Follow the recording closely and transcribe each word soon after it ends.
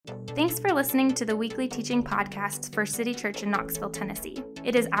Thanks for listening to the weekly teaching podcast for City Church in Knoxville, Tennessee.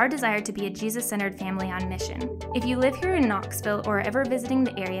 It is our desire to be a Jesus-centered family on mission. If you live here in Knoxville or are ever visiting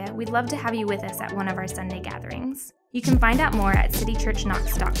the area, we'd love to have you with us at one of our Sunday gatherings. You can find out more at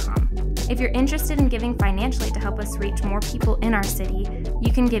citychurchknox.com. If you're interested in giving financially to help us reach more people in our city,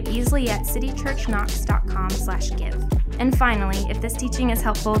 you can give easily at citychurchknox.com/give. And finally, if this teaching is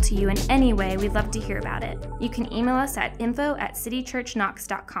helpful to you in any way, we'd love to hear about it. You can email us at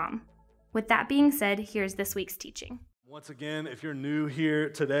info@citychurchknox.com. With that being said, here's this week's teaching. Once again, if you're new here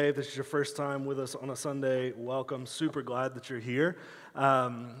today, this is your first time with us on a Sunday, welcome. Super glad that you're here.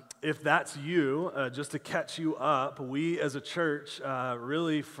 If that's you, just to catch you up, we as a church,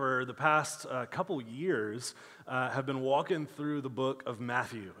 really for the past couple years, have been walking through the book of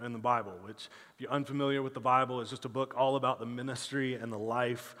Matthew in the Bible, which, if you're unfamiliar with the Bible, is just a book all about the ministry and the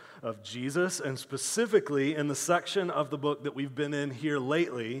life of Jesus. And specifically, in the section of the book that we've been in here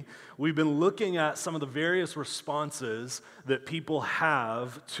lately, we've been looking at some of the various responses that people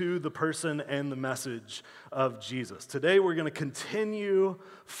have to the person and the message of Jesus. Today, we're going to continue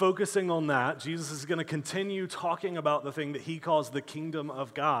focusing on that. Jesus is going to continue talking about the thing that he calls the kingdom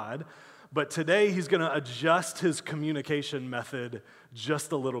of God. But today, he's going to adjust his communication method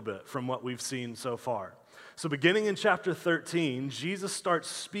just a little bit from what we've seen so far. So beginning in chapter 13, Jesus starts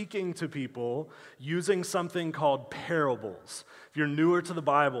speaking to people using something called parables. If you're newer to the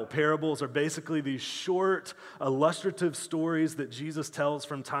Bible, parables are basically these short, illustrative stories that Jesus tells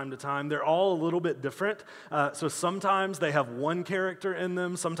from time to time. They're all a little bit different. So sometimes they have one character in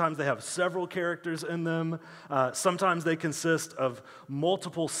them. Sometimes they have several characters in them. Sometimes they consist of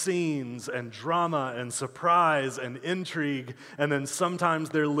multiple scenes and drama and surprise and intrigue. And then sometimes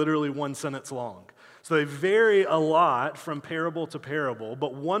they're literally one sentence long. So they vary a lot from parable to parable,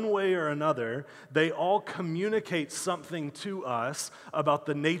 but one way or another, they all communicate something to us about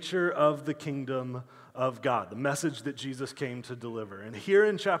the nature of the kingdom of God, the message that Jesus came to deliver. And here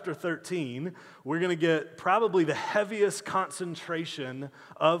in chapter 13, we're going to get probably the heaviest concentration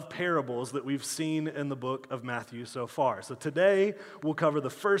of parables that we've seen in the book of Matthew so far. So today, we'll cover the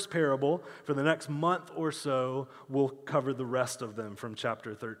first parable. For the next month or so, we'll cover the rest of them from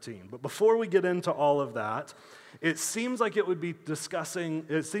chapter 13. But before we get into all of that, it seems like it would be worth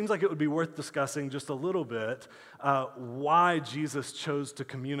discussing just a little bit why Jesus chose to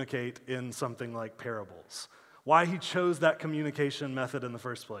communicate in something like parables, why he chose that communication method in the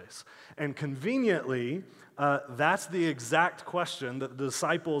first place. And conveniently, that's the exact question that the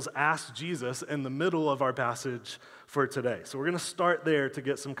disciples asked Jesus in the middle of our passage for today. So we're going to start there to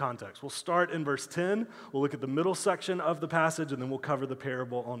get some context. We'll start in verse 10, we'll look at the middle section of the passage, and then we'll cover the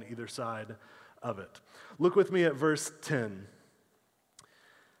parable on either side of it. Look with me at verse 10.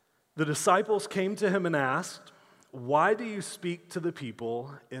 The disciples came to him and asked, "Why do you speak to the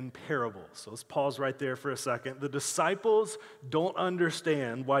people in parables?" So let's pause right there for a second. The disciples don't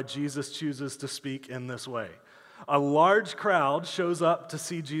understand why Jesus chooses to speak in this way. A large crowd shows up to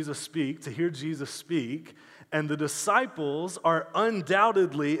see Jesus speak, to hear Jesus speak, and the disciples are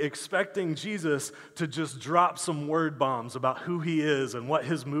undoubtedly expecting Jesus to just drop some word bombs about who he is and what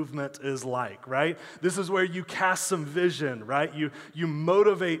his movement is like, right? This is where you cast some vision, right? You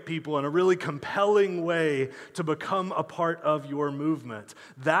motivate people in a really compelling way to become a part of your movement.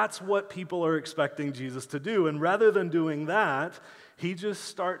 That's what people are expecting Jesus to do. And rather than doing that, he just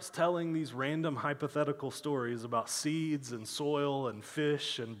starts telling these random hypothetical stories about seeds and soil and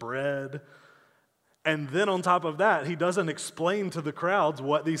fish and bread. And then on top of that, he doesn't explain to the crowds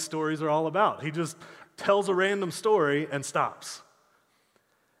what these stories are all about. He just tells a random story and stops.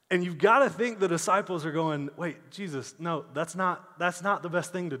 And you've got to think the disciples are going, "Wait, Jesus, no, that's not the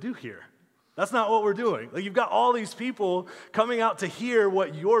best thing to do here. That's not what we're doing. Like, you've got all these people coming out to hear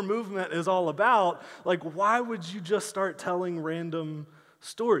what your movement is all about. Like, why would you just start telling random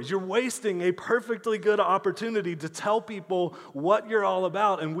stories? You're wasting a perfectly good opportunity to tell people what you're all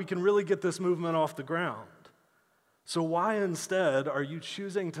about, and we can really get this movement off the ground. So why instead are you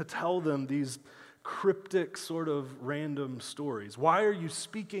choosing to tell them these cryptic sort of random stories? Why are you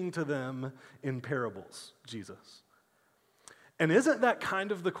speaking to them in parables, Jesus?" And isn't that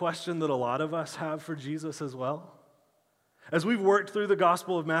kind of the question that a lot of us have for Jesus as well? As we've worked through the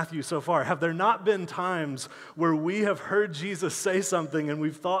Gospel of Matthew so far, have there not been times where we have heard Jesus say something and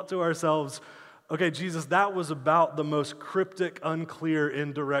we've thought to ourselves, "Okay, Jesus, that was about the most cryptic, unclear,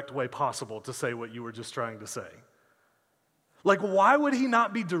 indirect way possible to say what you were just trying to say"? Like, why would he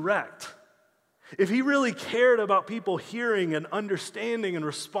not be direct? If he really cared about people hearing and understanding and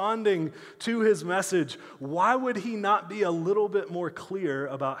responding to his message, why would he not be a little bit more clear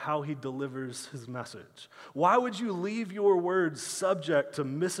about how he delivers his message? Why would you leave your words subject to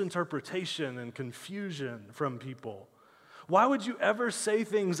misinterpretation and confusion from people? Why would you ever say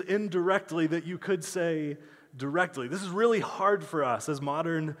things indirectly that you could say directly? This is really hard for us as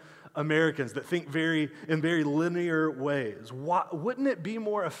modern Americans that think in very linear ways. Wouldn't it be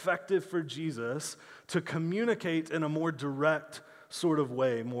more effective for Jesus to communicate in a more direct sort of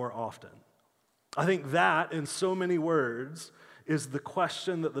way more often? I think that, in so many words, is the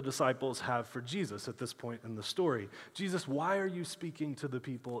question that the disciples have for Jesus at this point in the story. Jesus, why are you speaking to the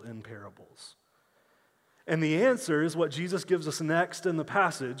people in parables? And the answer is what Jesus gives us next in the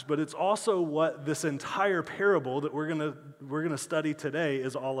passage, but it's also what this entire parable that we're going to study today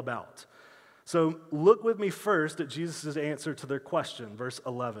is all about. So look with me first at Jesus' answer to their question, verse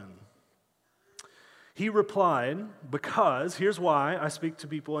 11. He replied, here's why I speak to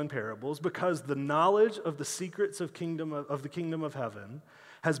people in parables, because the knowledge of the secrets of the kingdom of heaven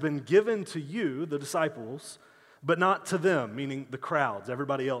has been given to you, the disciples, but not to them, meaning the crowds,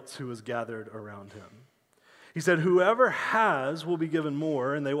 everybody else who was gathered around him. He said, whoever has will be given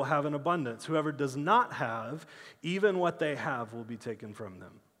more, and they will have an abundance. Whoever does not have, even what they have will be taken from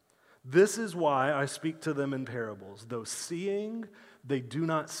them. This is why I speak to them in parables. Though seeing, they do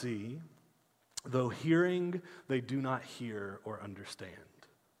not see. Though hearing, they do not hear or understand.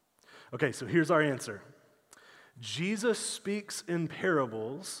 Okay, so here's our answer. Jesus speaks in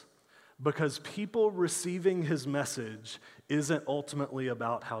parables because people receiving his message isn't ultimately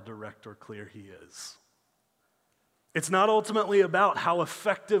about how direct or clear he is. It's not ultimately about how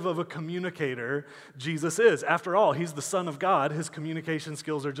effective of a communicator Jesus is. After all, he's the Son of God. His communication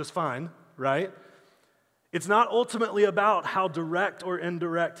skills are just fine, right? It's not ultimately about how direct or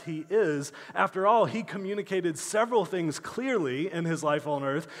indirect he is. After all, he communicated several things clearly in his life on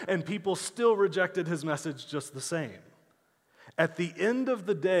earth, and people still rejected his message just the same. At the end of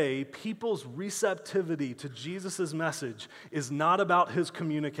the day, people's receptivity to Jesus' message is not about his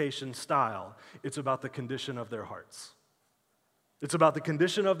communication style. It's about the condition of their hearts. It's about the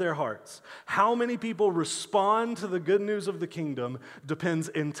condition of their hearts. How many people respond to the good news of the kingdom depends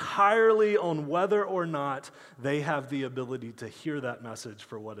entirely on whether or not they have the ability to hear that message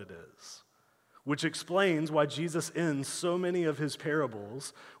for what it is. Which explains why Jesus ends so many of his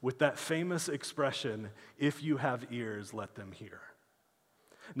parables with that famous expression, if you have ears, let them hear.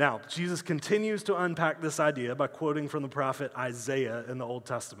 Now, Jesus continues to unpack this idea by quoting from the prophet Isaiah in the Old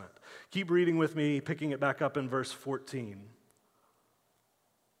Testament. Keep reading with me, picking it back up in verse 14.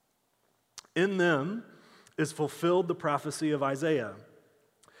 In them is fulfilled the prophecy of Isaiah.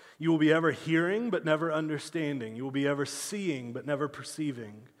 You will be ever hearing, but never understanding. You will be ever seeing, but never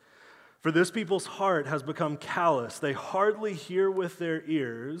perceiving. For this people's heart has become callous. They hardly hear with their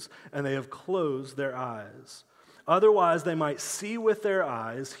ears, and they have closed their eyes. Otherwise, they might see with their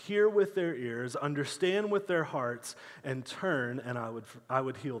eyes, hear with their ears, understand with their hearts, and turn, and I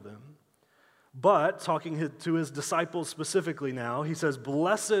would heal them. But, talking to his disciples specifically now, he says,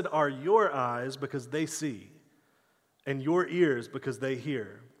 blessed are your eyes because they see, and your ears because they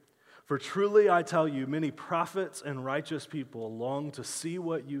hear. For truly I tell you, many prophets and righteous people long to see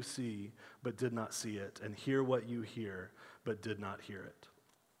what you see, but did not see it, and hear what you hear, but did not hear it.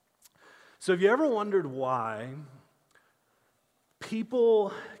 So have you ever wondered why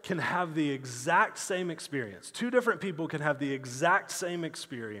people can have the exact same experience? Two different people can have the exact same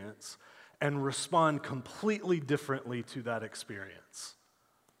experience and respond completely differently to that experience.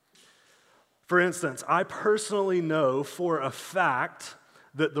 For instance, I personally know for a fact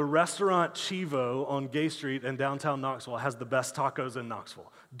that the restaurant Chivo on Gay Street in downtown Knoxville has the best tacos in Knoxville.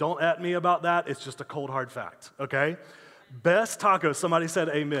 Don't at me about that. It's just a cold, hard fact, okay? Best tacos. Somebody said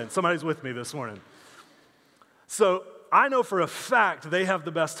amen. Somebody's with me this morning. So I know for a fact they have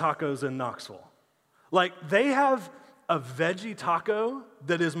the best tacos in Knoxville. Like, they have a veggie taco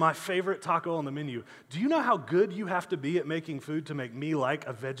that is my favorite taco on the menu. Do you know how good you have to be at making food to make me like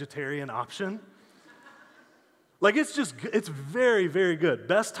a vegetarian option? Like, it's very, very good.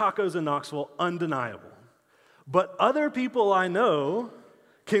 Best tacos in Knoxville, undeniable. But other people I know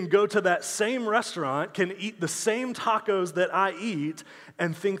can go to that same restaurant, can eat the same tacos that I eat,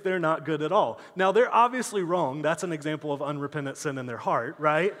 and think they're not good at all. Now, they're obviously wrong. That's an example of unrepentant sin in their heart,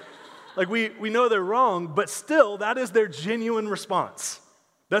 right? Like, we know they're wrong, but still, that is their genuine response.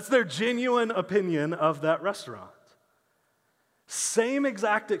 That's their genuine opinion of that restaurant. Same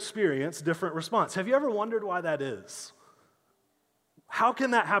exact experience, different response. Have you ever wondered why that is? How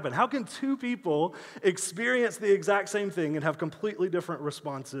can that happen? How can two people experience the exact same thing and have completely different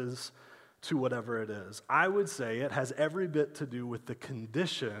responses to whatever it is? I would say it has every bit to do with the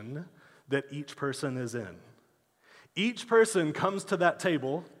condition that each person is in. Each person comes to that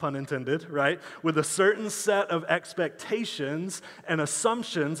table, pun intended, right, with a certain set of expectations and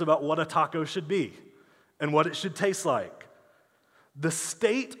assumptions about what a taco should be and what it should taste like. The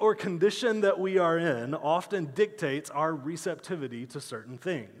state or condition that we are in often dictates our receptivity to certain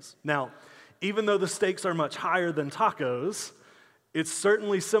things. Now, even though the stakes are much higher than tacos, it's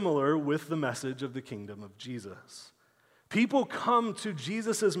certainly similar with the message of the kingdom of Jesus. People come to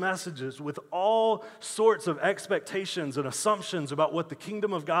Jesus' messages with all sorts of expectations and assumptions about what the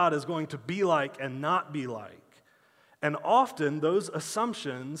kingdom of God is going to be like and not be like. And often those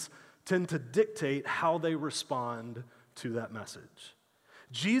assumptions tend to dictate how they respond to that message.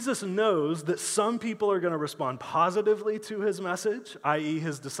 Jesus knows that some people are going to respond positively to his message, i.e.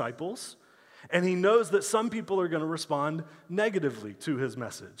 his disciples, and he knows that some people are going to respond negatively to his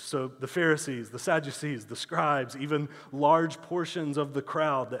message. So the Pharisees, the Sadducees, the scribes, even large portions of the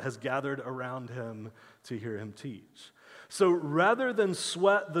crowd that has gathered around him to hear him teach. So rather than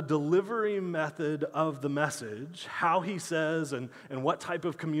sweat the delivery method of the message, how he says and what type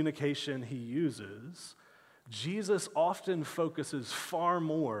of communication he uses, Jesus often focuses far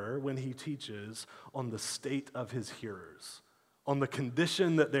more when he teaches on the state of his hearers, on the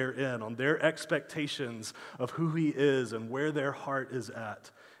condition that they're in, on their expectations of who he is and where their heart is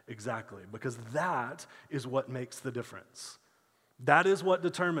at exactly, because that is what makes the difference. That is what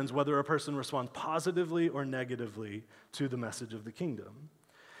determines whether a person responds positively or negatively to the message of the kingdom.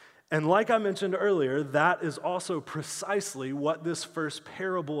 And like I mentioned earlier, that is also precisely what this first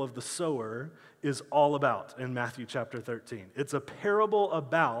parable of the sower is all about in Matthew chapter 13. It's a parable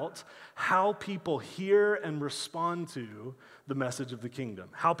about how people hear and respond to the message of the kingdom,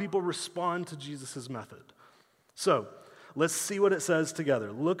 how people respond to Jesus' method. So, let's see what it says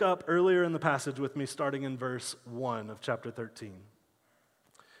together. Look up earlier in the passage with me, starting in verse 1 of chapter 13.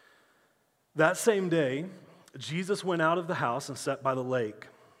 That same day, Jesus went out of the house and sat by the lake.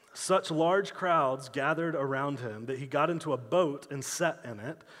 Such large crowds gathered around him that he got into a boat and sat in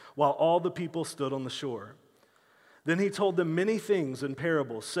it, while all the people stood on the shore. Then he told them many things in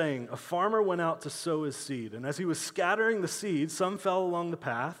parables, saying, "A farmer went out to sow his seed, and as he was scattering the seed, some fell along the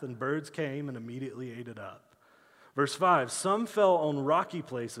path, and birds came and immediately ate it up." Verse 5, "Some fell on rocky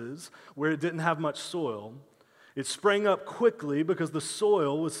places where it didn't have much soil. It sprang up quickly because the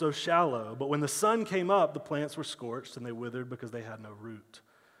soil was so shallow, but when the sun came up, the plants were scorched, and they withered because they had no root.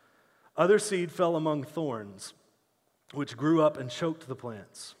 Other seed fell among thorns, which grew up and choked the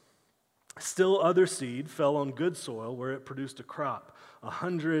plants. Still other seed fell on good soil where it produced a crop,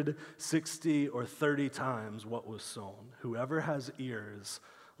 160 or 30 times what was sown. Whoever has ears,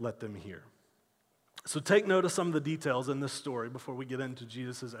 let them hear." So take note of some of the details in this story before we get into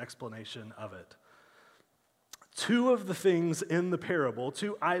Jesus' explanation of it. Two of the things in the parable,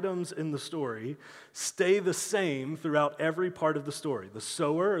 two items in the story, stay the same throughout every part of the story: the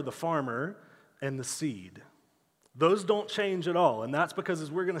sower or the farmer and the seed. Those don't change at all, and that's because, as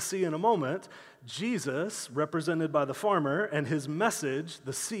we're going to see in a moment, Jesus, represented by the farmer, and his message,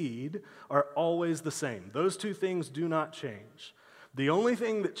 the seed, are always the same. Those two things do not change. The only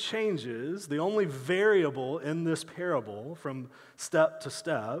thing that changes, the only variable in this parable from step to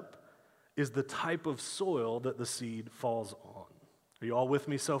step, is the type of soil that the seed falls on. Are you all with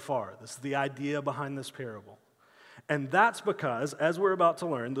me so far? This is the idea behind this parable. And that's because, as we're about to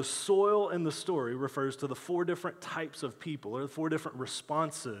learn, the soil in the story refers to the four different types of people, or the four different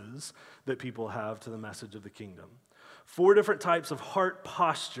responses that people have to the message of the kingdom. Four different types of heart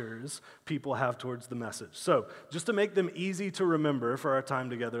postures people have towards the message. So, just to make them easy to remember for our time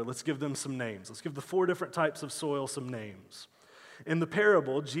together, let's give them some names. Let's give the four different types of soil some names. In the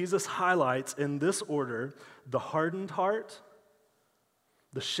parable, Jesus highlights in this order the hardened heart,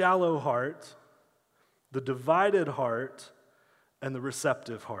 the shallow heart, the divided heart, and the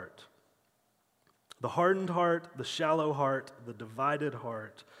receptive heart. The hardened heart, the shallow heart, the divided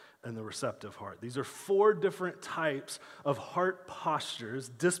heart, and the receptive heart. These are four different types of heart postures,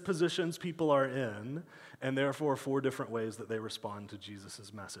 dispositions people are in, and therefore four different ways that they respond to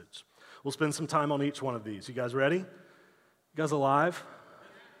Jesus' message. We'll spend some time on each one of these. You guys ready? You guys alive?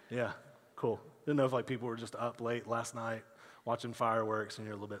 Yeah, cool. Didn't know if people were just up late last night watching fireworks and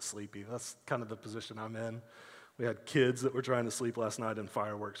you're a little bit sleepy. That's kind of the position I'm in. We had kids that were trying to sleep last night and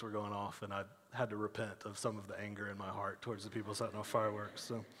fireworks were going off, and I had to repent of some of the anger in my heart towards the people setting off fireworks.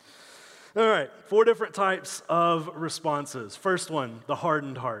 So, all right, four different types of responses. First one, the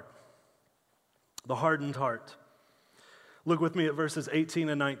hardened heart. The hardened heart. Look with me at verses 18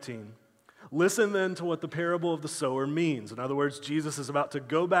 and 19. Listen then to what the parable of the sower means. In other words, Jesus is about to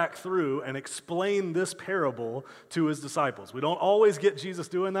go back through and explain this parable to his disciples. We don't always get Jesus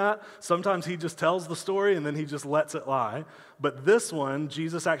doing that. Sometimes he just tells the story and then he just lets it lie. But this one,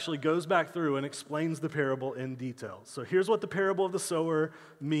 Jesus actually goes back through and explains the parable in detail. So here's what the parable of the sower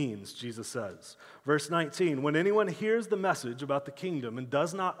means, Jesus says. Verse 19, when anyone hears the message about the kingdom and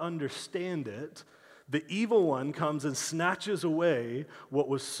does not understand it, the evil one comes and snatches away what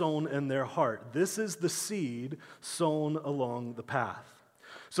was sown in their heart. This is the seed sown along the path.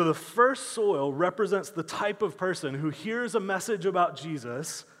 So the first soil represents the type of person who hears a message about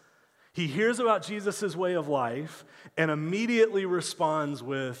Jesus, he hears about Jesus' way of life, and immediately responds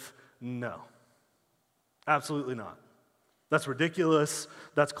with, no, absolutely not. That's ridiculous,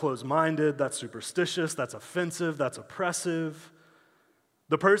 that's closed-minded, that's superstitious, that's offensive, that's oppressive.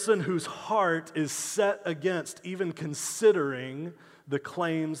 The person whose heart is set against even considering the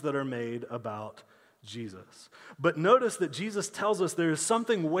claims that are made about Jesus. But notice that Jesus tells us there is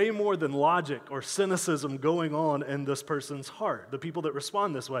something way more than logic or cynicism going on in this person's heart, the people that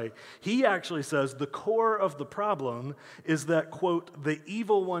respond this way. He actually says the core of the problem is that, quote, the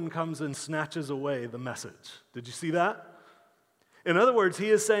evil one comes and snatches away the message. Did you see that? In other words,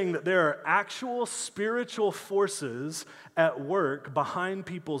 he is saying that there are actual spiritual forces at work behind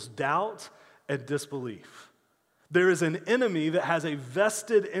people's doubt and disbelief. There is an enemy that has a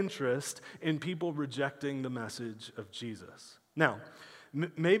vested interest in people rejecting the message of Jesus. Now,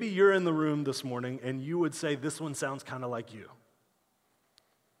 maybe you're in the room this morning and you would say, this one sounds kind of like you.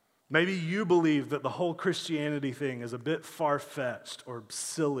 Maybe you believe that the whole Christianity thing is a bit far-fetched or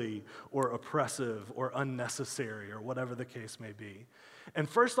silly or oppressive or unnecessary or whatever the case may be. And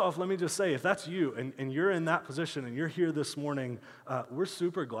first off, let me just say, if that's you and you're in that position and you're here this morning, we're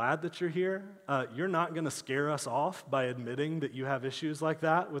super glad that you're here. You're not going to scare us off by admitting that you have issues like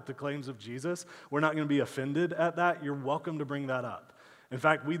that with the claims of Jesus. We're not going to be offended at that. You're welcome to bring that up. In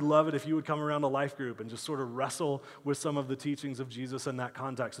fact, we'd love it if you would come around a life group and just sort of wrestle with some of the teachings of Jesus in that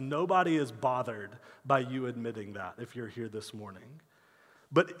context. Nobody is bothered by you admitting that if you're here this morning.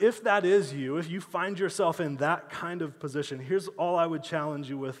 But if that is you, if you find yourself in that kind of position, here's all I would challenge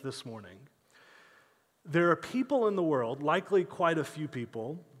you with this morning. There are people in the world, likely quite a few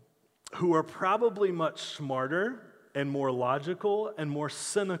people, who are probably much smarter and more logical and more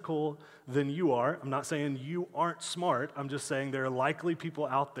cynical than you are. I'm not saying you aren't smart. I'm just saying there are likely people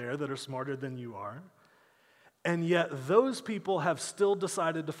out there that are smarter than you are. And yet those people have still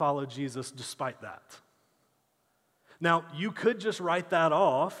decided to follow Jesus despite that. Now, you could just write that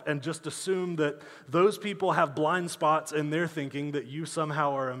off and just assume that those people have blind spots in their thinking that you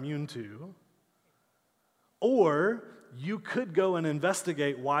somehow are immune to. Or you could go and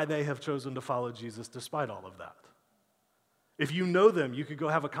investigate why they have chosen to follow Jesus despite all of that. If you know them, you could go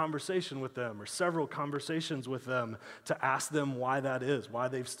have a conversation with them or several conversations with them to ask them why that is, why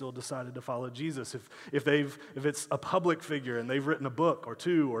they've still decided to follow Jesus. If it's a public figure and they've written a book or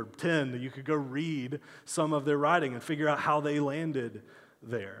 2 or 10, you could go read some of their writing and figure out how they landed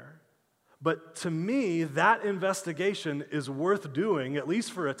there. But to me, that investigation is worth doing, at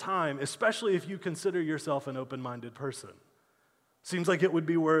least for a time, especially if you consider yourself an open-minded person. Seems like it would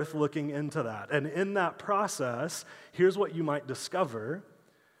be worth looking into that. And in that process, here's what you might discover.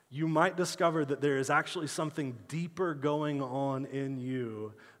 You might discover that there is actually something deeper going on in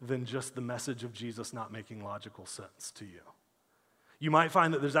you than just the message of Jesus not making logical sense to you. You might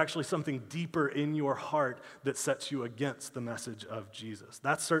find that there's actually something deeper in your heart that sets you against the message of Jesus.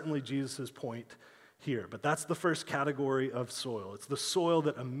 That's certainly Jesus' point here, but that's the first category of soil. It's the soil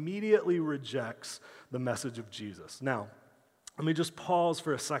that immediately rejects the message of Jesus. Now, let me just pause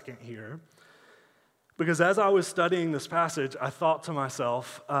for a second here, because as I was studying this passage, I thought to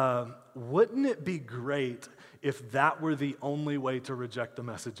myself, wouldn't it be great if that were the only way to reject the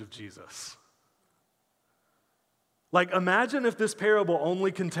message of Jesus? Like, imagine if this parable only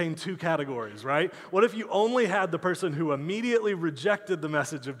contained 2 categories, right? What if you only had the person who immediately rejected the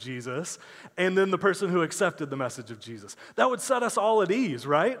message of Jesus and then the person who accepted the message of Jesus? That would set us all at ease,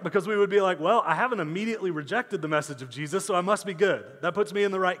 right? Because we would be like, well, I haven't immediately rejected the message of Jesus, so I must be good. That puts me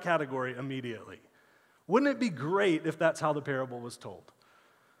in the right category immediately. Wouldn't it be great if that's how the parable was told?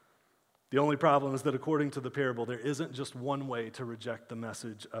 The only problem is that according to the parable, there isn't just one way to reject the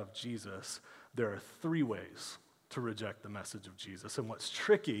message of Jesus. There are 3 ways to reject the message of Jesus. And what's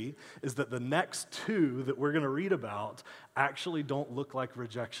tricky is that the next 2 that we're going to read about actually don't look like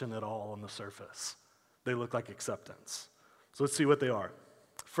rejection at all on the surface. They look like acceptance. So let's see what they are.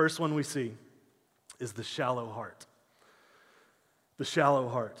 First one we see is the shallow heart. The shallow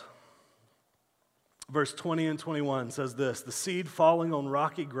heart. Verse 20 and 21 says this: the seed falling on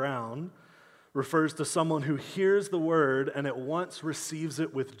rocky ground refers to someone who hears the word and at once receives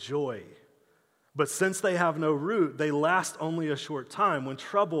it with joy. But since they have no root, they last only a short time. When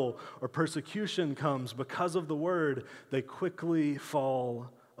trouble or persecution comes because of the word, they quickly fall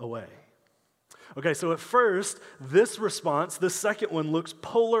away. Okay, so at first, this response, this second one, looks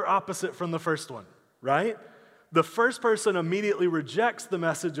polar opposite from the first one, right? The first person immediately rejects the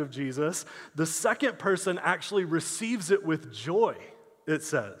message of Jesus. The second person actually receives it with joy, it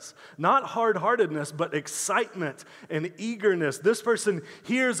says. Not hard-heartedness, but excitement and eagerness. This person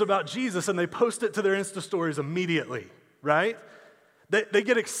hears about Jesus and they post it to their Insta stories immediately, right? They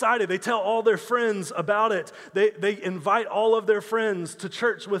get excited. They tell all their friends about it. They invite all of their friends to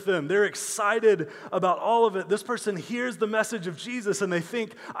church with them. They're excited about all of it. This person hears the message of Jesus and they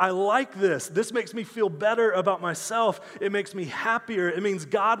think, I like this. This makes me feel better about myself. It makes me happier. It means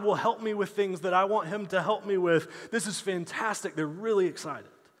God will help me with things that I want him to help me with. This is fantastic. They're really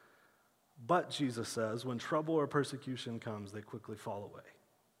excited. But Jesus says, when trouble or persecution comes, they quickly fall away.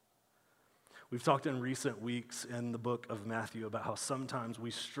 We've talked in recent weeks in the book of Matthew about how sometimes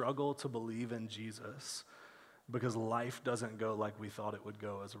we struggle to believe in Jesus because life doesn't go like we thought it would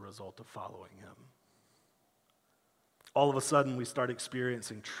go as a result of following him. All of a sudden, we start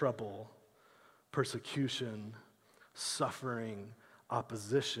experiencing trouble, persecution, suffering,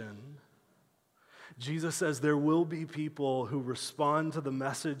 opposition. Jesus says there will be people who respond to the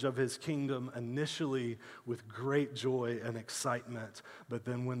message of his kingdom initially with great joy and excitement, but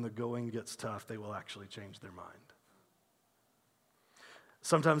then when the going gets tough, they will actually change their mind.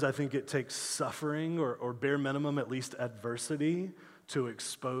 Sometimes I think it takes suffering or bare minimum, at least adversity, to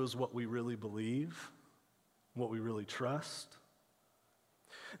expose what we really believe, what we really trust.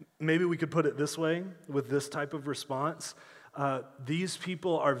 Maybe we could put it this way with this type of response. These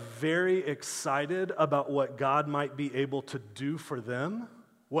people are very excited about what God might be able to do for them,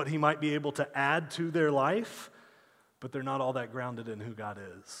 what he might be able to add to their life, but they're not all that grounded in who God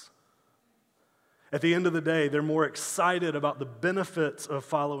is. At the end of the day, they're more excited about the benefits of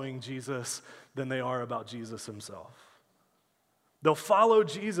following Jesus than they are about Jesus himself. They'll follow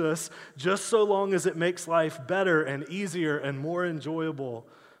Jesus just so long as it makes life better and easier and more enjoyable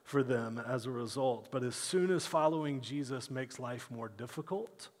for them as a result. But as soon as following Jesus makes life more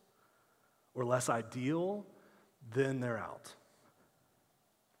difficult or less ideal, then they're out.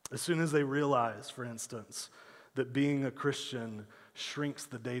 As soon as they realize, for instance, that being a Christian shrinks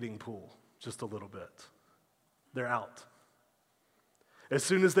the dating pool just a little bit, they're out. As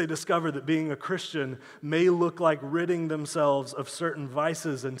soon as they discover that being a Christian may look like ridding themselves of certain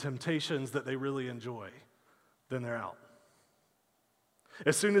vices and temptations that they really enjoy, then they're out.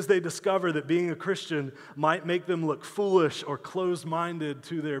 As soon as they discover that being a Christian might make them look foolish or closed-minded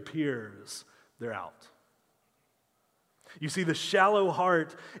to their peers, they're out. You see, the shallow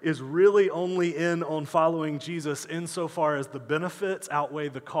heart is really only in on following Jesus insofar as the benefits outweigh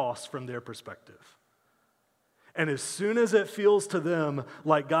the costs from their perspective. And as soon as it feels to them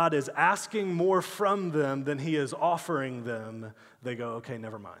like God is asking more from them than he is offering them, they go, okay,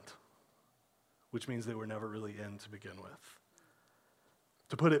 never mind. Which means they were never really in to begin with.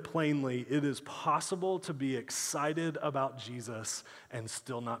 To put it plainly, it is possible to be excited about Jesus and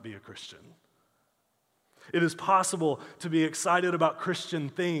still not be a Christian. It is possible to be excited about Christian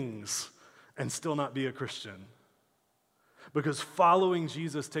things and still not be a Christian. Because following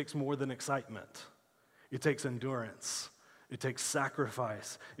Jesus takes more than excitement. It takes endurance. It takes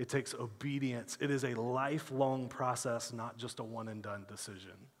sacrifice. It takes obedience. It is a lifelong process, not just a one-and-done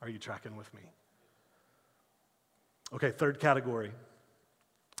decision. Are you tracking with me? Okay, third category.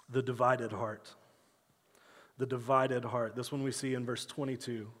 The divided heart. The divided heart. This one we see in verse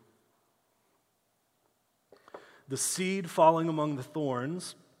 22. The seed falling among the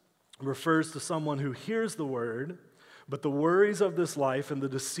thorns refers to someone who hears the word, but the worries of this life and the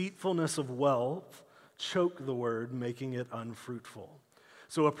deceitfulness of wealth choke the word, making it unfruitful.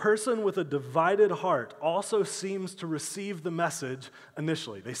 So a person with a divided heart also seems to receive the message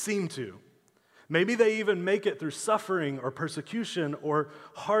initially. They seem to. Maybe they even make it through suffering or persecution or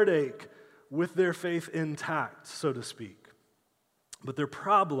heartache with their faith intact, so to speak. But their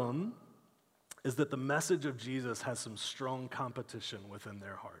problem is that the message of Jesus has some strong competition within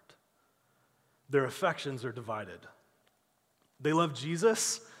their heart. Their affections are divided. They love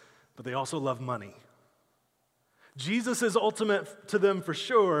Jesus, but they also love money. Jesus is ultimate to them for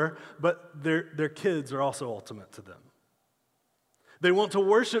sure, but their kids are also ultimate to them. They want to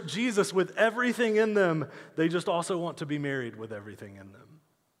worship Jesus with everything in them. They just also want to be married with everything in them.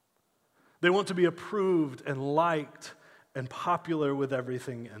 They want to be approved and liked and popular with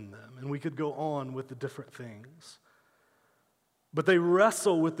everything in them. And we could go on with the different things. But they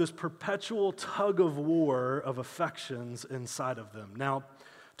wrestle with this perpetual tug of war of affections inside of them. Now,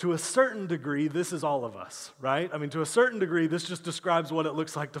 to a certain degree, this is all of us, right? I mean, to a certain degree, this just describes what it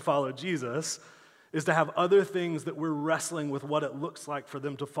looks like to follow Jesus, is to have other things that we're wrestling with what it looks like for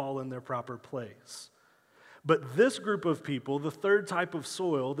them to fall in their proper place. But this group of people, the third type of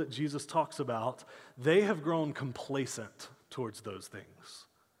soil that Jesus talks about, they have grown complacent towards those things.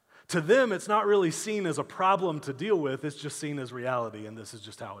 To them, it's not really seen as a problem to deal with, it's just seen as reality, and this is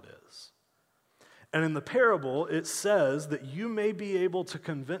just how it is. And in the parable, it says that you may be able to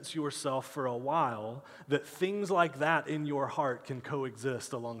convince yourself for a while that things like that in your heart can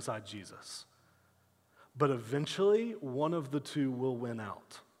coexist alongside Jesus. But eventually, one of the two will win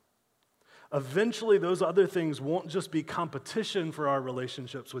out. Eventually, those other things won't just be competition for our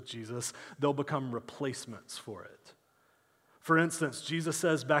relationships with Jesus, they'll become replacements for it. For instance, Jesus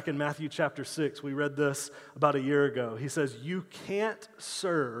says back in Matthew chapter 6, we read this about a year ago, he says, you can't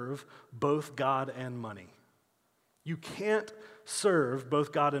serve both God and money. You can't serve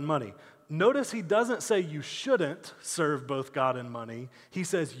both God and money. Notice he doesn't say you shouldn't serve both God and money, he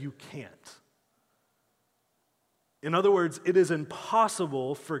says you can't. In other words, it is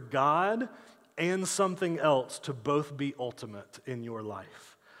impossible for God and something else to both be ultimate in your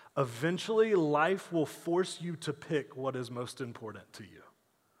life. Eventually, life will force you to pick what is most important to you.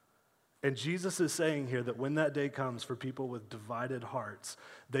 And Jesus is saying here that when that day comes for people with divided hearts,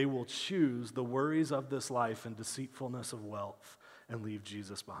 they will choose the worries of this life and deceitfulness of wealth and leave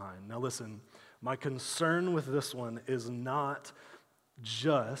Jesus behind. Now listen, my concern with this one is not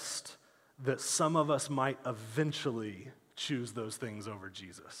just that some of us might eventually choose those things over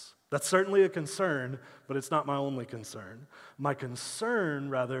Jesus. That's certainly a concern, but it's not my only concern. My concern,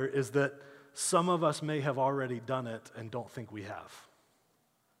 rather, is that some of us may have already done it and don't think we have.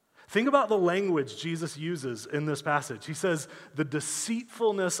 Think about the language Jesus uses in this passage. He says, the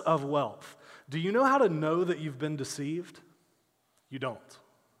deceitfulness of wealth. Do you know how to know that you've been deceived? You don't.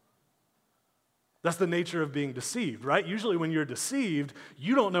 That's the nature of being deceived, right? Usually when you're deceived,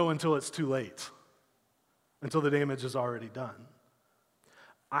 you don't know until it's too late, until the damage is already done.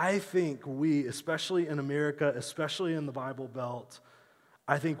 I think we, especially in America, especially in the Bible Belt,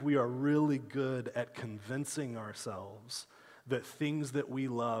 I think we are really good at convincing ourselves that things that we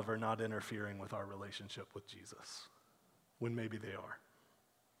love are not interfering with our relationship with Jesus, when maybe they are.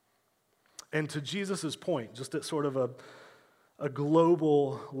 And to Jesus' point, just at sort of a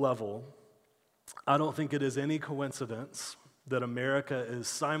global level, I don't think it is any coincidence that America is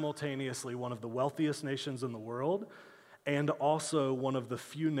simultaneously one of the wealthiest nations in the world and also one of the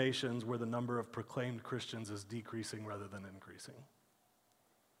few nations where the number of proclaimed Christians is decreasing rather than increasing.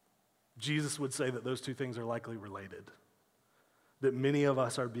 Jesus would say that those two things are likely related, that many of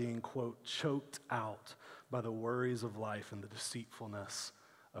us are being, quote, choked out by the worries of life and the deceitfulness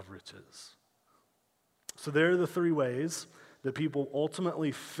of riches. So there are the three ways that people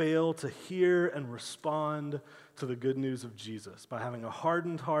ultimately fail to hear and respond to the good news of Jesus, by having a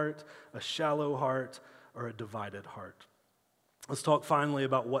hardened heart, a shallow heart, or a divided heart. Let's talk finally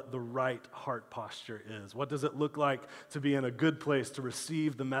about what the right heart posture is. What does it look like to be in a good place to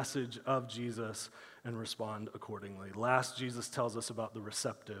receive the message of Jesus and respond accordingly? Last, Jesus tells us about the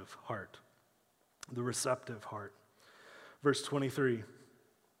receptive heart. The receptive heart. Verse 23,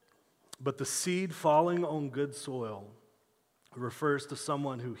 but the seed falling on good soil refers to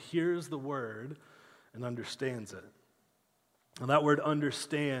someone who hears the word and understands it. And that word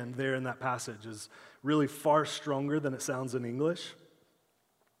understand there in that passage is really far stronger than it sounds in English.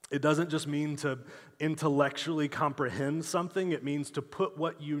 It doesn't just mean to intellectually comprehend something, it means to put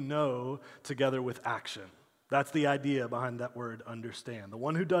what you know together with action. That's the idea behind that word understand. The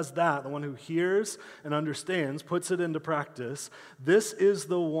one who does that, the one who hears and understands, puts it into practice, this is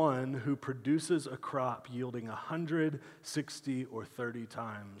the one who produces a crop yielding 160 or 30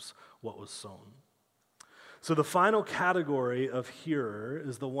 times what was sown. So the final category of hearer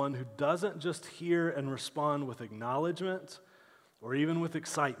is the one who doesn't just hear and respond with acknowledgement or even with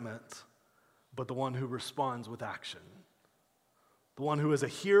excitement, but the one who responds with action. The one who is a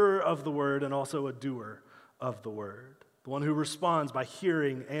hearer of the word and also a doer of the word. The one who responds by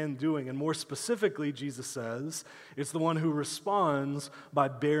hearing and doing. And more specifically, Jesus says, it's the one who responds by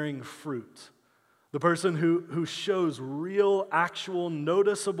bearing fruit. The person who shows real, actual,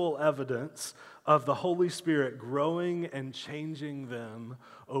 noticeable evidence of the Holy Spirit growing and changing them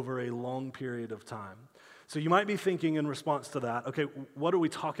over a long period of time. So you might be thinking in response to that, okay, what are we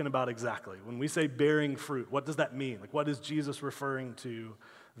talking about exactly? When we say bearing fruit, what does that mean? Like, what is Jesus referring to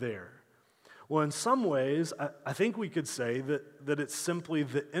there? Well, in some ways, I think we could say that it's simply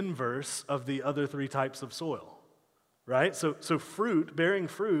the inverse of the other three types of soil. right? So fruit, bearing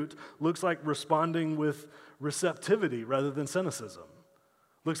fruit, looks like responding with receptivity rather than cynicism.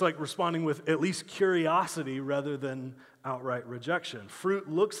 Looks like responding with at least curiosity rather than outright rejection. Fruit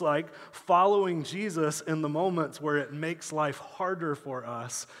looks like following Jesus in the moments where it makes life harder for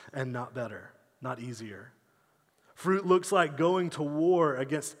us and not better, not easier. Fruit looks like going to war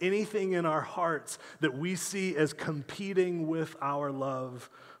against anything in our hearts that we see as competing with our love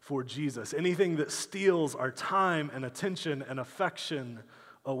for Jesus, anything that steals our time and attention and affection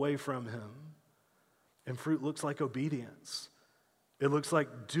away from him. And fruit looks like obedience. It looks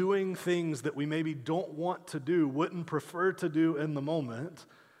like doing things that we maybe don't want to do, wouldn't prefer to do in the moment,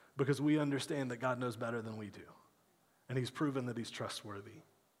 because we understand that God knows better than we do. And he's proven that he's trustworthy.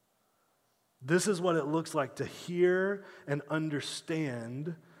 This is what it looks like to hear and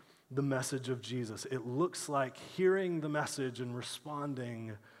understand the message of Jesus. It looks like hearing the message and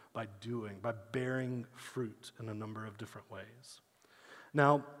responding by doing, by bearing fruit in a number of different ways.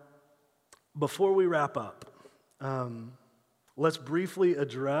 Now, before we wrap up, let's briefly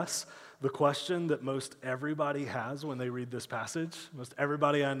address the question that most everybody has when they read this passage. Most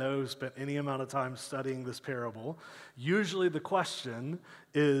everybody I know who spent any amount of time studying this parable. Usually the question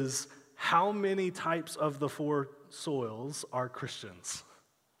is, how many types of the four soils are Christians,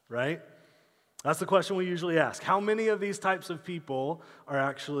 right? That's the question we usually ask. How many of these types of people are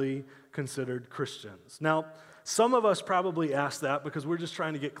actually considered Christians? Now, some of us probably ask that because we're just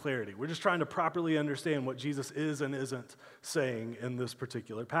trying to get clarity. We're just trying to properly understand what Jesus is and isn't saying in this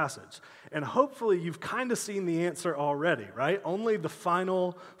particular passage. And hopefully you've kind of seen the answer already, right? Only the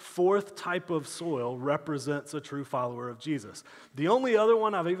final fourth type of soil represents a true follower of Jesus. The only other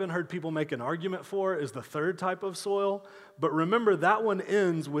one I've even heard people make an argument for is the third type of soil. But remember, that one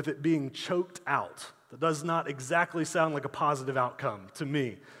ends with it being choked out. That does not exactly sound like a positive outcome to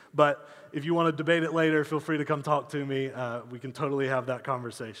me. But if you want to debate it later, feel free to come talk to me. We can totally have that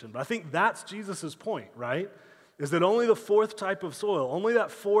conversation. But I think that's Jesus' point, right? Is that only the fourth type of soil, only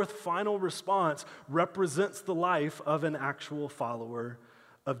that fourth final response represents the life of an actual follower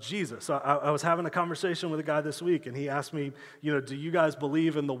of Jesus. So I was having a conversation with a guy this week, and he asked me, do you guys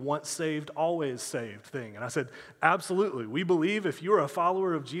believe in the once saved, always saved thing? And I said, absolutely. We believe if you're a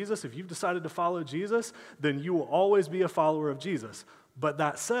follower of Jesus, if you've decided to follow Jesus, then you will always be a follower of Jesus. But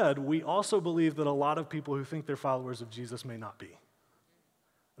that said, we also believe that a lot of people who think they're followers of Jesus may not be.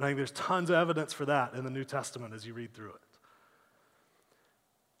 And I think there's tons of evidence for that in the New Testament as you read through it.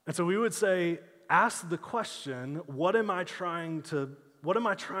 And so we would say, ask the question, what am I trying to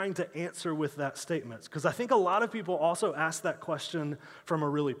answer with that statement? Because I think a lot of people also ask that question from a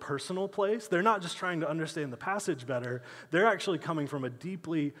really personal place. They're not just trying to understand the passage better. They're actually coming from a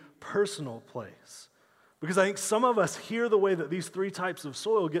deeply personal place. Because I think some of us hear the way that these three types of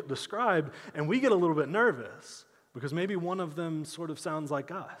soil get described, and we get a little bit nervous because maybe one of them sort of sounds like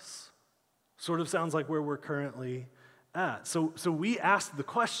us, sort of sounds like where we're currently at. So we ask the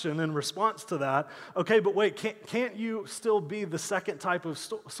question in response to that, okay, but wait, can't you still be the second type of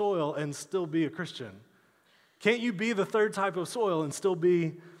soil and still be a Christian? Can't you be the third type of soil and still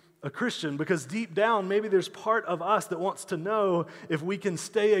be a Christian? Because deep down, maybe there's part of us that wants to know if we can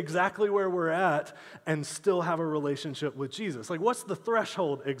stay exactly where we're at and still have a relationship with Jesus. Like, what's the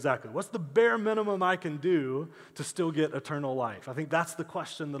threshold exactly? What's the bare minimum I can do to still get eternal life? I think that's the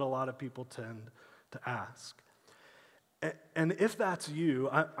question that a lot of people tend to ask. And if that's you,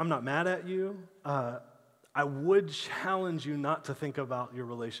 I'm not mad at you. I would challenge you not to think about your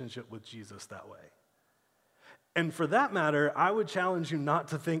relationship with Jesus that way. And for that matter, I would challenge you not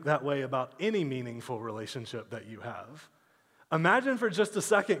to think that way about any meaningful relationship that you have. Imagine for just a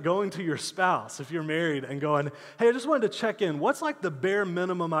second going to your spouse, if you're married, and going, hey, I just wanted to check in. What's like the bare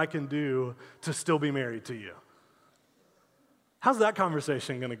minimum I can do to still be married to you? How's that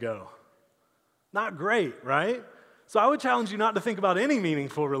conversation going to go? Not great, right? So I would challenge you not to think about any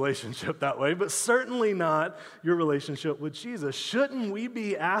meaningful relationship that way, but certainly not your relationship with Jesus. Shouldn't we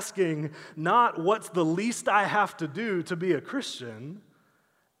be asking not what's the least I have to do to be a Christian,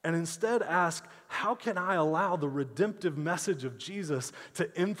 and instead ask, how can I allow the redemptive message of Jesus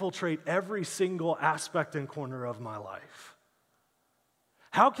to infiltrate every single aspect and corner of my life?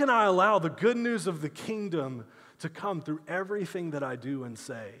 How can I allow the good news of the kingdom to come through everything that I do and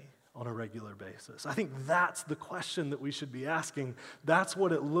say on a regular basis? I think that's the question that we should be asking. That's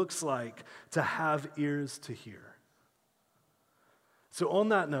what it looks like to have ears to hear. So on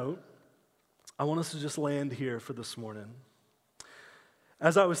that note, I want us to just land here for this morning.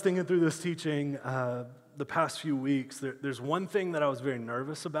 As I was thinking through this teaching the past few weeks, there's one thing that I was very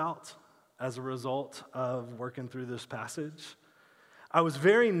nervous about as a result of working through this passage. I was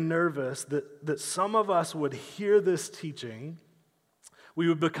very nervous that some of us would hear this teaching, we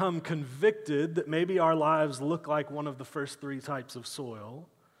would become convicted that maybe our lives look like one of the first three types of soil,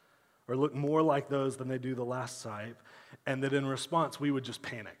 or look more like those than they do the last type, and that in response we would just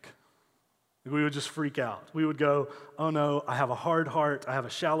panic. We would just freak out. We would go, oh no, I have a hard heart, I have a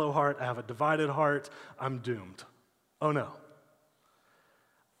shallow heart, I have a divided heart, I'm doomed. Oh no.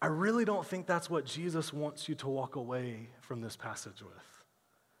 I really don't think that's what Jesus wants you to walk away from this passage with.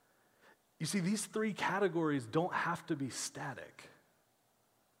 You see, these three categories don't have to be static.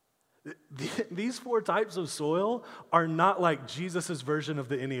 These four types of soil are not like Jesus' version of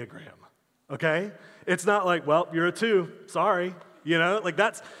the Enneagram, okay? It's not like, well, you're a 2, sorry. Like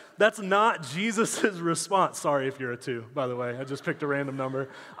that's not Jesus' response. Sorry if you're a 2, by the way. I just picked a random number.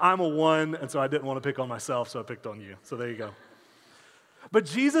 I'm a 1, and so I didn't want to pick on myself, so I picked on you. So there you go. But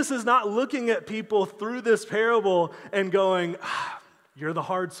Jesus is not looking at people through this parable and going, you're the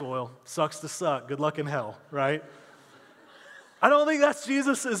hard soil, sucks to suck, good luck in hell, right? I don't think that's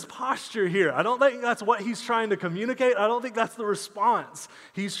Jesus' posture here. I don't think that's what he's trying to communicate. I don't think that's the response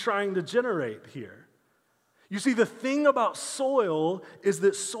he's trying to generate here. You see, the thing about soil is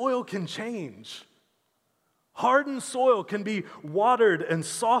that soil can change. Hardened soil can be watered and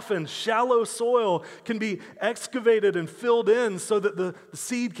softened. Shallow soil can be excavated and filled in so that the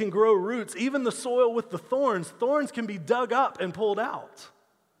seed can grow roots. Even the soil with the thorns can be dug up and pulled out.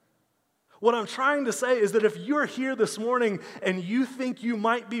 What I'm trying to say is that if you're here this morning and you think you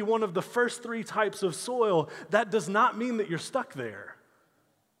might be one of the first three types of soil, that does not mean that you're stuck there.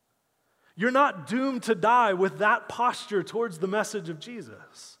 You're not doomed to die with that posture towards the message of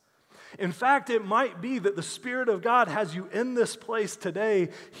Jesus. In fact, it might be that the Spirit of God has you in this place today,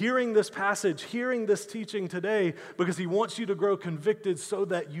 hearing this passage, hearing this teaching today, because he wants you to grow convicted so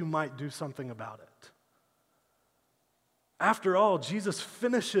that you might do something about it. After all, Jesus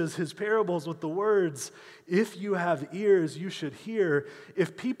finishes his parables with the words, if you have ears, you should hear.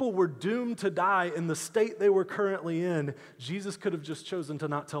 If people were doomed to die in the state they were currently in, Jesus could have just chosen to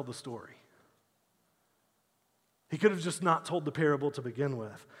not tell the story. He could have just not told the parable to begin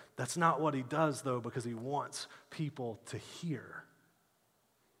with. That's not what he does, though, because he wants people to hear.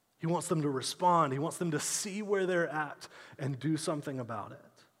 He wants them to respond. He wants them to see where they're at and do something about it.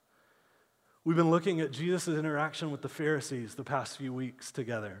 We've been looking at Jesus' interaction with the Pharisees the past few weeks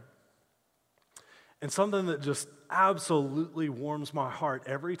together. And something that just absolutely warms my heart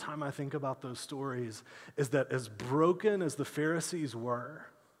every time I think about those stories is that as broken as the Pharisees were,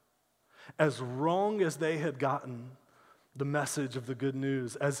 as wrong as they had gotten the message of the good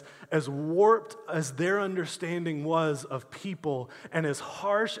news, as warped as their understanding was of people, and as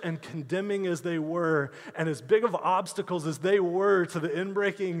harsh and condemning as they were, and as big of obstacles as they were to the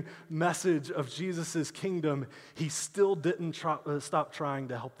inbreaking message of Jesus' kingdom, he still didn't stop trying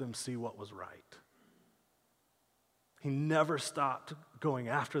to help them see what was right. He never stopped going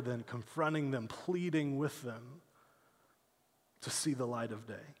after them, confronting them, pleading with them to see the light of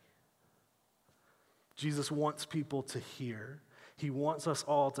day. Jesus wants people to hear. He wants us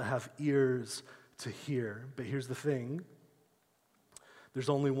all to have ears to hear. But here's the thing. There's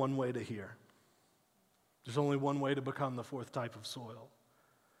only one way to hear. There's only one way to become the fourth type of soil,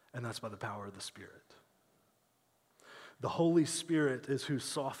 and that's by the power of the Spirit. The Holy Spirit is who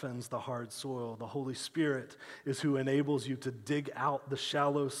softens the hard soil. The Holy Spirit is who enables you to dig out the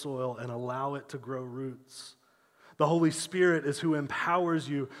shallow soil and allow it to grow roots. The Holy Spirit is who empowers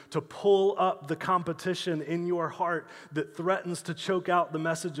you to pull up the competition in your heart that threatens to choke out the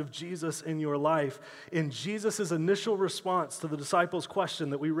message of Jesus in your life. In Jesus' initial response to the disciples'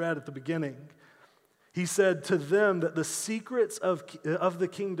 question that we read at the beginning, he said to them that the secrets of the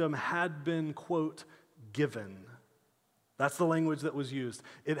kingdom had been, quote, given. That's the language that was used.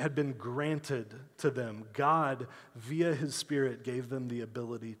 It had been granted to them. God, via his Spirit, gave them the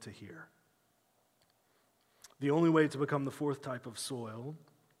ability to hear. The only way to become the fourth type of soil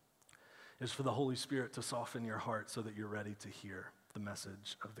is for the Holy Spirit to soften your heart so that you're ready to hear the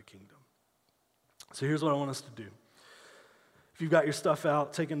message of the kingdom. So here's what I want us to do. If you've got your stuff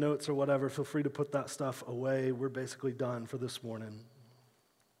out, taking notes or whatever, feel free to put that stuff away. We're basically done for this morning.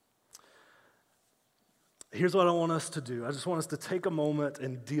 Here's what I want us to do. I just want us to take a moment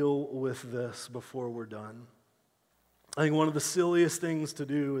and deal with this before we're done. I think one of the silliest things to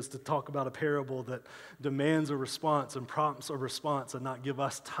do is to talk about a parable that demands a response and prompts a response and not give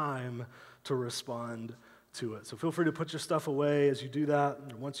us time to respond to it. So feel free to put your stuff away as you do that.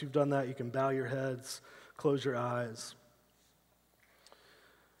 And once you've done that, you can bow your heads, close your eyes.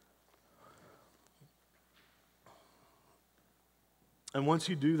 And once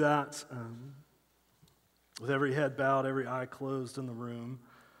you do that, With every head bowed, every eye closed in the room,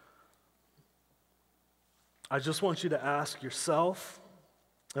 I just want you to ask yourself,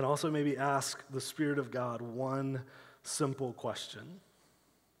 and also maybe ask the Spirit of God, one simple question.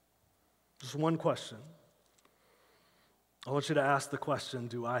 Just one question. I want you to ask the question,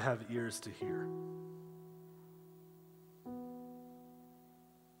 do I have ears to hear?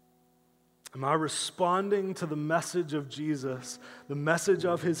 Am I responding to the message of Jesus, the message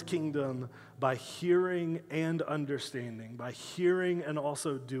of his kingdom, by hearing and understanding, by hearing and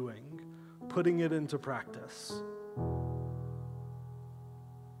also doing, putting it into practice?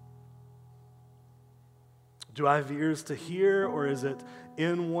 Do I have ears to hear, or is it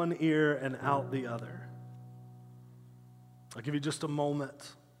in one ear and out the other? I'll give you just a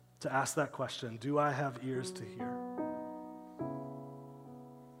moment to ask that question. Do I have ears to hear?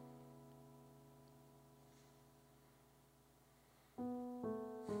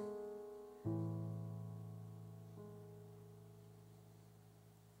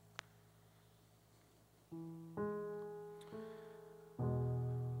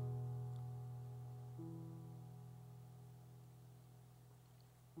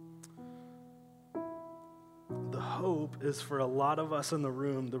 Hope is for a lot of us in the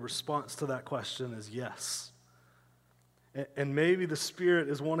room, the response to that question is yes. And maybe the Spirit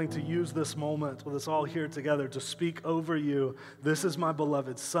is wanting to use this moment with us all here together to speak over you. This is my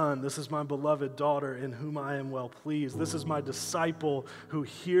beloved son. This is my beloved daughter in whom I am well pleased. This is my disciple who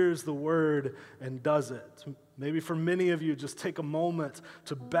hears the word and does it. Maybe for many of you, just take a moment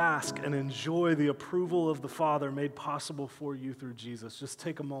to bask and enjoy the approval of the Father made possible for you through Jesus. Just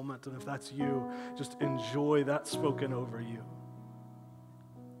take a moment, and if that's you, just enjoy that spoken over you.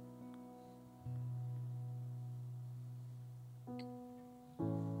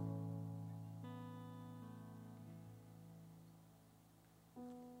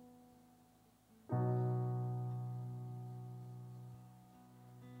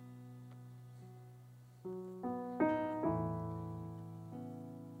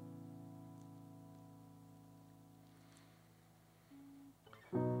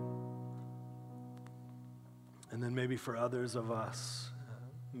 And then maybe for others of us,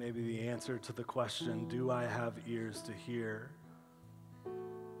 maybe the answer to the question, do I have ears to hear?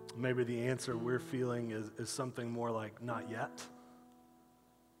 Maybe the answer we're feeling is something more like, not yet.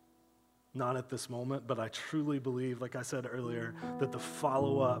 Not at this moment, but I truly believe, like I said earlier, that the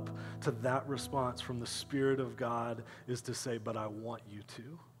follow-up to that response from the Spirit of God is to say, but I want you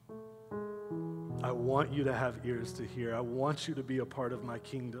to. I want you to have ears to hear. I want you to be a part of my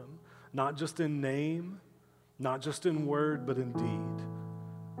kingdom, not just in name, not just in word, but in deed.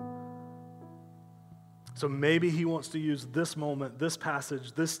 So maybe he wants to use this moment, this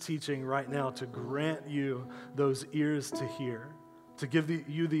passage, this teaching right now to grant you those ears to hear, to give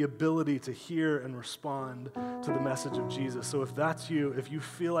you the ability to hear and respond to the message of Jesus. So if that's you, if you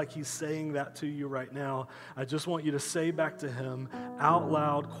feel like he's saying that to you right now, I just want you to say back to him out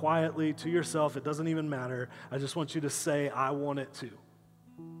loud, quietly, to yourself. It doesn't even matter. I just want you to say, I want it too.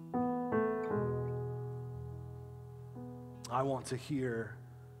 I want to hear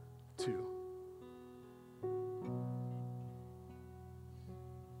too.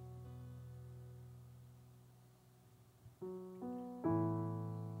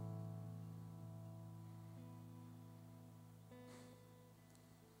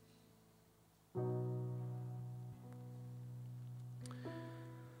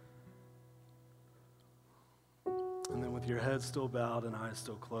 And then with your head still bowed and eyes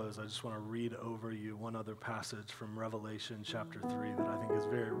still closed, I just want to read over you one other passage from Revelation chapter 3 that I think is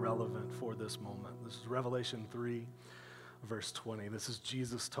very relevant for this moment. This is Revelation 3, verse 20. This is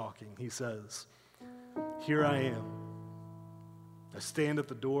Jesus talking. He says, "Here I am. I stand at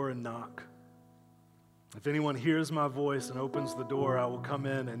the door and knock. If anyone hears my voice and opens the door, I will come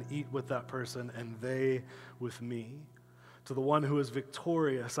in and eat with that person and they with me. To the one who is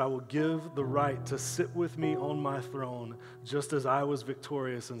victorious, I will give the right to sit with me on my throne, just as I was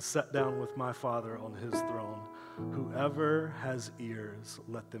victorious and sat down with my Father on his throne. Whoever has ears,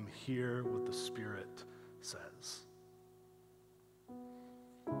 let them hear what the Spirit says."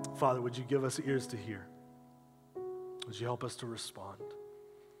 Father, would you give us ears to hear? Would you help us to respond?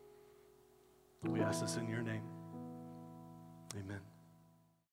 We ask this in your name.